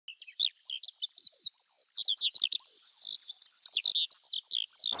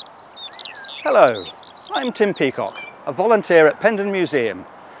Hello, I'm Tim Peacock, a volunteer at Pendon Museum,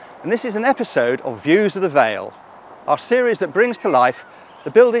 and this is an episode of Views of the Vale, our series that brings to life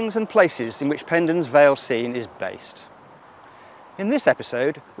the buildings and places in which Pendon's Vale scene is based. In this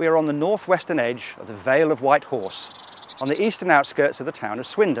episode, we are on the northwestern edge of the Vale of White Horse, on the eastern outskirts of the town of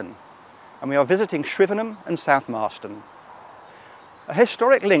Swindon, and we are visiting Shrivenham and South Marston. A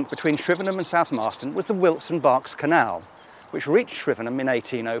historic link between Shrivenham and South Marston was the Wilts and Berks Canal, which reached Shrivenham in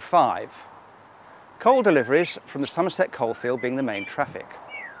 1805. Coal deliveries from the Somerset coalfield being the main traffic.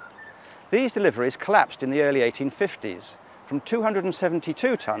 These deliveries collapsed in the early 1850s, from 272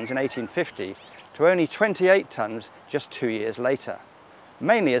 tonnes in 1850 to only 28 tonnes just 2 years later,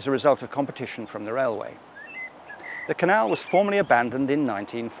 mainly as a result of competition from the railway. The canal was formally abandoned in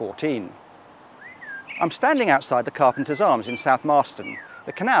 1914. I'm standing outside the Carpenter's Arms in South Marston.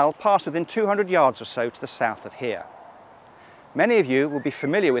 The canal passed within 200 yards or so to the south of here. Many of you will be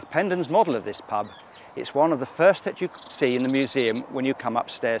familiar with Pendon's model of this pub. It's one of the first that you see in the museum when you come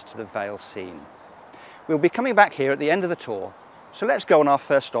upstairs to the Vale scene. We'll be coming back here at the end of the tour, so let's go on our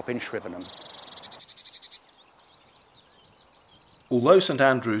first stop in Shrivenham. Although St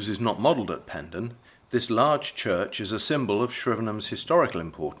Andrew's is not modelled at Pendon, this large church is a symbol of Shrivenham's historical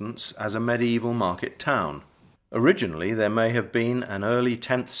importance as a medieval market town. Originally there may have been an early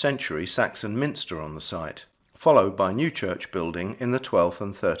 10th century Saxon minster on the site, followed by new church building in the 12th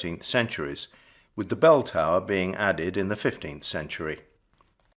and 13th centuries, with the bell tower being added in the 15th century.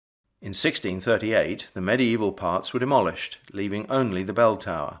 In 1638 the medieval parts were demolished, leaving only the bell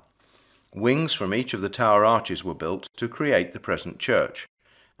tower. Wings from each of the tower arches were built to create the present church,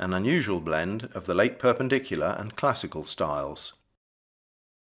 an unusual blend of the late Perpendicular and Classical styles.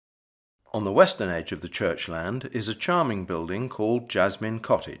 On the western edge of the churchland is a charming building called Jasmine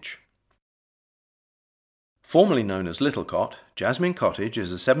Cottage. Formerly known as Littlecott, Jasmine Cottage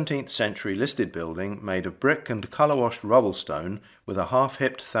is a 17th century listed building made of brick and colour-washed rubble stone with a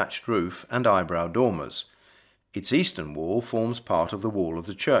half-hipped thatched roof and eyebrow dormers. Its eastern wall forms part of the wall of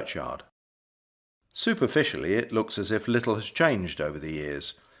the churchyard. Superficially it looks as if little has changed over the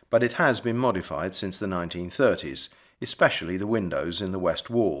years, but it has been modified since the 1930s, especially the windows in the west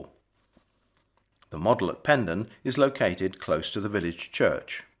wall. The model at Pendon is located close to the village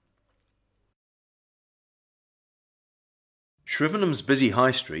church. Shrivenham's busy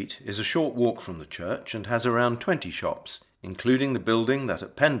High Street is a short walk from the church and has around 20 shops, including the building that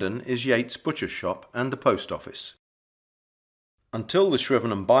at Pendon is Yates' butcher's shop and the post office. Until the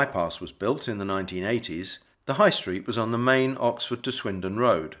Shrivenham bypass was built in the 1980s, the High Street was on the main Oxford to Swindon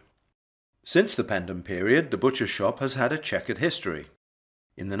road. Since the Pendon period, the butcher's shop has had a checkered history.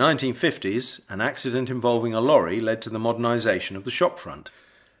 In the 1950s, an accident involving a lorry led to the modernisation of the shopfront.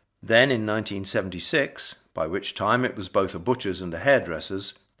 Then in 1976, by which time it was both a butcher's and a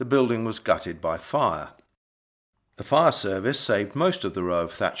hairdresser's, the building was gutted by fire. The fire service saved most of the row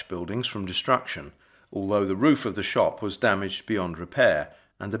of thatched buildings from destruction, although the roof of the shop was damaged beyond repair,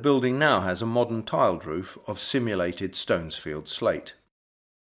 and the building now has a modern tiled roof of simulated Stonesfield slate.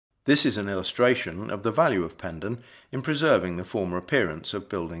 This is an illustration of the value of Pendon in preserving the former appearance of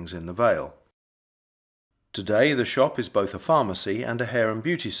buildings in the Vale. Today the shop is both a pharmacy and a hair and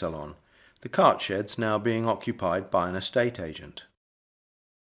beauty salon, the cart sheds now being occupied by an estate agent.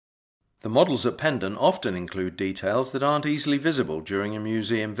 The models at Pendon often include details that aren't easily visible during a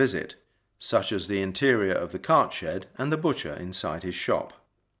museum visit, such as the interior of the cart shed and the butcher inside his shop.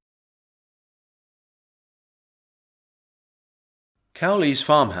 Cowley's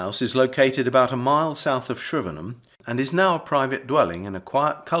farmhouse is located about a mile south of Shrivenham and is now a private dwelling in a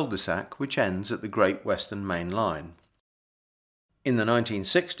quiet cul-de-sac which ends at the Great Western Main Line. In the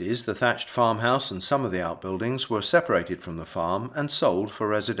 1960s, the thatched farmhouse and some of the outbuildings were separated from the farm and sold for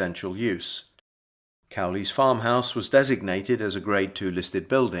residential use. Cowley's farmhouse was designated as a Grade 2 listed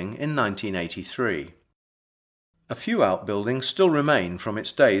building in 1983. A few outbuildings still remain from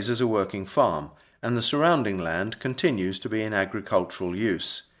its days as a working farm, and the surrounding land continues to be in agricultural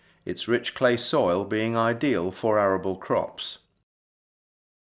use, its rich clay soil being ideal for arable crops.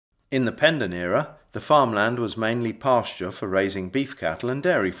 In the Pendon era, the farmland was mainly pasture for raising beef cattle and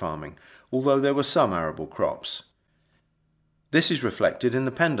dairy farming, although there were some arable crops. This is reflected in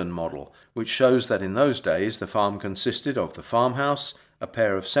the Pendon model, which shows that in those days the farm consisted of the farmhouse, a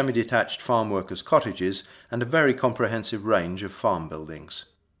pair of semi-detached farm workers' cottages, and a very comprehensive range of farm buildings.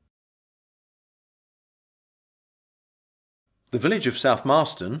 The village of South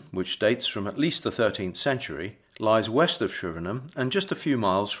Marston, which dates from at least the 13th century, lies west of Shrivenham and just a few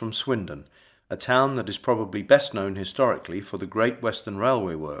miles from Swindon, a town that is probably best known historically for the Great Western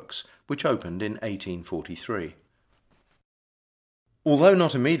Railway Works, which opened in 1843. Although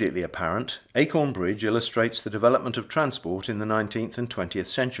not immediately apparent, Acorn Bridge illustrates the development of transport in the 19th and 20th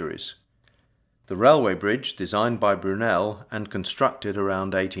centuries. The railway bridge, designed by Brunel and constructed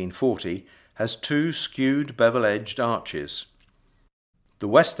around 1840, has two skewed bevel-edged arches. The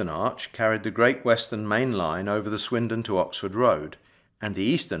western arch carried the Great Western Main Line over the Swindon to Oxford Road, and the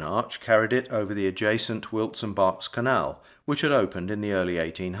eastern arch carried it over the adjacent Wilts and Berks Canal, which had opened in the early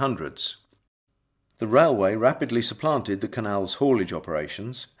 1800s. The railway rapidly supplanted the canal's haulage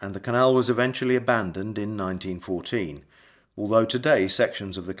operations, and the canal was eventually abandoned in 1914, although today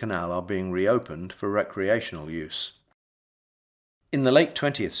sections of the canal are being reopened for recreational use. In the late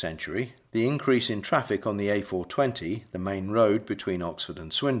 20th century, the increase in traffic on the A420, the main road between Oxford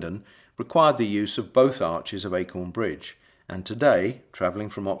and Swindon, required the use of both arches of Acorn Bridge, and today, travelling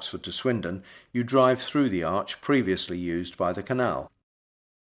from Oxford to Swindon, you drive through the arch previously used by the canal.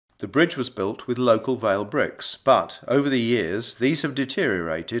 The bridge was built with local Vale bricks, but over the years these have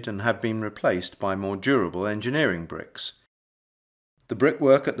deteriorated and have been replaced by more durable engineering bricks. The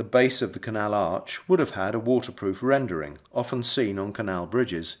brickwork at the base of the canal arch would have had a waterproof rendering, often seen on canal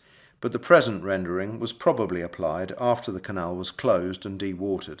bridges, but the present rendering was probably applied after the canal was closed and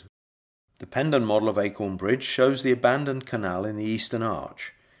dewatered. The Pendon model of Acorn Bridge shows the abandoned canal in the eastern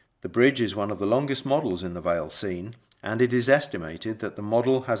arch. The bridge is one of the longest models in the Vale scene, and it is estimated that the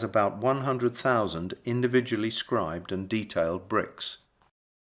model has about 100,000 individually scribed and detailed bricks.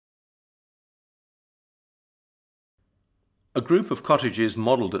 A group of cottages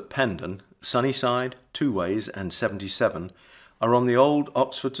modelled at Pendon, Sunnyside, Two Ways and 77, are on the old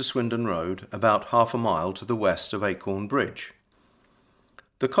Oxford to Swindon road about half a mile to the west of Acorn Bridge.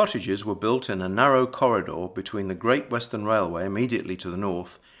 The cottages were built in a narrow corridor between the Great Western Railway immediately to the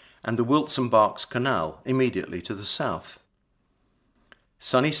north and the Wilts and Berks Canal immediately to the south.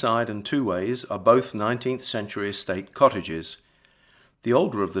 Sunnyside and Two Ways are both 19th century estate cottages. The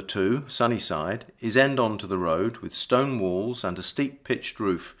older of the two, Sunnyside, is end-on to the road with stone walls and a steep pitched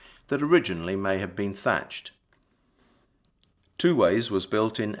roof that originally may have been thatched. Two Ways was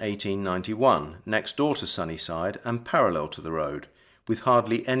built in 1891, next door to Sunnyside and parallel to the road, with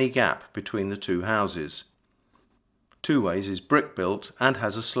hardly any gap between the two houses. Two Ways is brick-built and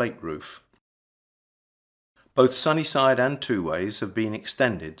has a slate roof. Both Sunnyside and Two Ways have been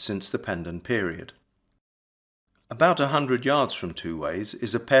extended since the Pendon period. About 100 yards from Two Ways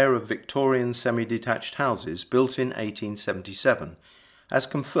is a pair of Victorian semi-detached houses built in 1877, as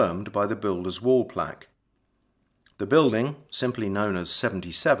confirmed by the builder's wall plaque. The building, simply known as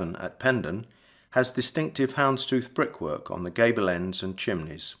 77 at Pendon, has distinctive houndstooth brickwork on the gable ends and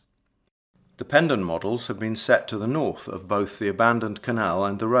chimneys. The Pendon models have been set to the north of both the abandoned canal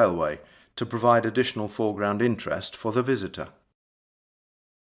and the railway to provide additional foreground interest for the visitor.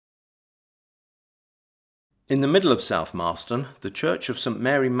 In the middle of South Marston, the Church of St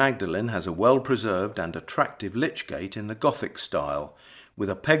Mary Magdalene has a well-preserved and attractive lich gate in the Gothic style,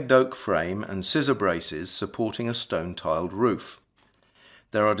 with a pegged oak frame and scissor braces supporting a stone-tiled roof.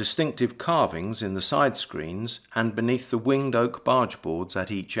 There are distinctive carvings in the side screens and beneath the winged oak barge boards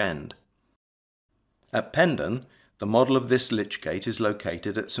at each end. At Pendon, the model of this lich gate is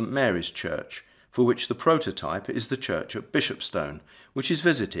located at St Mary's Church, for which the prototype is the church at Bishopstone, which is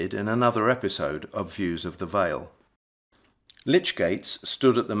visited in another episode of Views of the Vale. Lich gates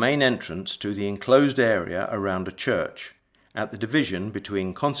stood at the main entrance to the enclosed area around a church, at the division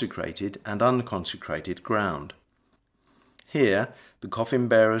between consecrated and unconsecrated ground. Here, the coffin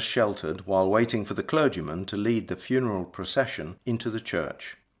bearers sheltered while waiting for the clergyman to lead the funeral procession into the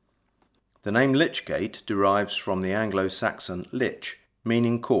church. The name Lichgate derives from the Anglo-Saxon lich,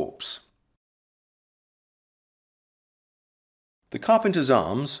 meaning corpse. The Carpenter's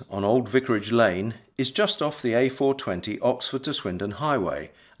Arms, on Old Vicarage Lane, is just off the A420 Oxford to Swindon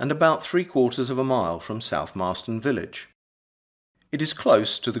highway and about 3/4 of a mile from South Marston village. It is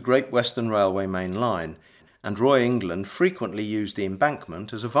close to the Great Western Railway main line, and Roy England frequently used the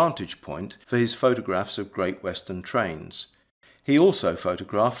embankment as a vantage point for his photographs of Great Western trains. He also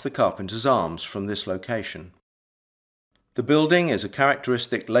photographed the Carpenter's Arms from this location. The building is a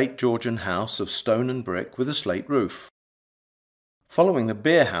characteristic late Georgian house of stone and brick with a slate roof. Following the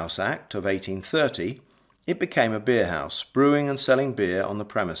Beer House Act of 1830, it became a beer house, brewing and selling beer on the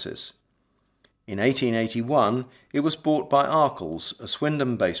premises. In 1881, it was bought by Arkles, a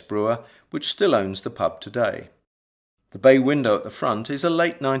Swindon-based brewer, which still owns the pub today. The bay window at the front is a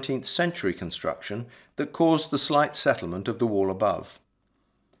late 19th century construction that caused the slight settlement of the wall above.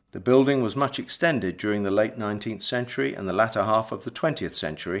 The building was much extended during the late 19th century and the latter half of the 20th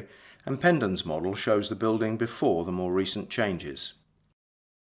century, and Pendon's model shows the building before the more recent changes.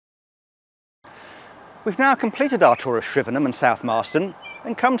 We've now completed our tour of Shrivenham and South Marston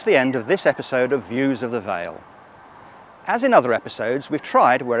and come to the end of this episode of Views of the Vale. As in other episodes, we've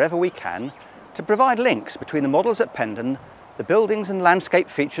tried, wherever we can, to provide links between the models at Pendon, the buildings and landscape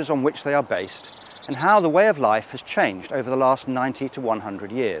features on which they are based, and how the way of life has changed over the last 90 to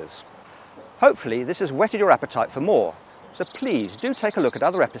 100 years. Hopefully this has whetted your appetite for more, so please do take a look at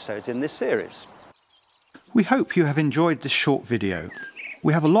other episodes in this series. We hope you have enjoyed this short video.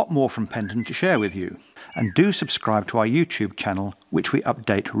 We have a lot more from Pendon to share with you, and do subscribe to our YouTube channel, which we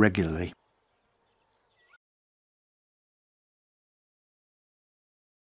update regularly.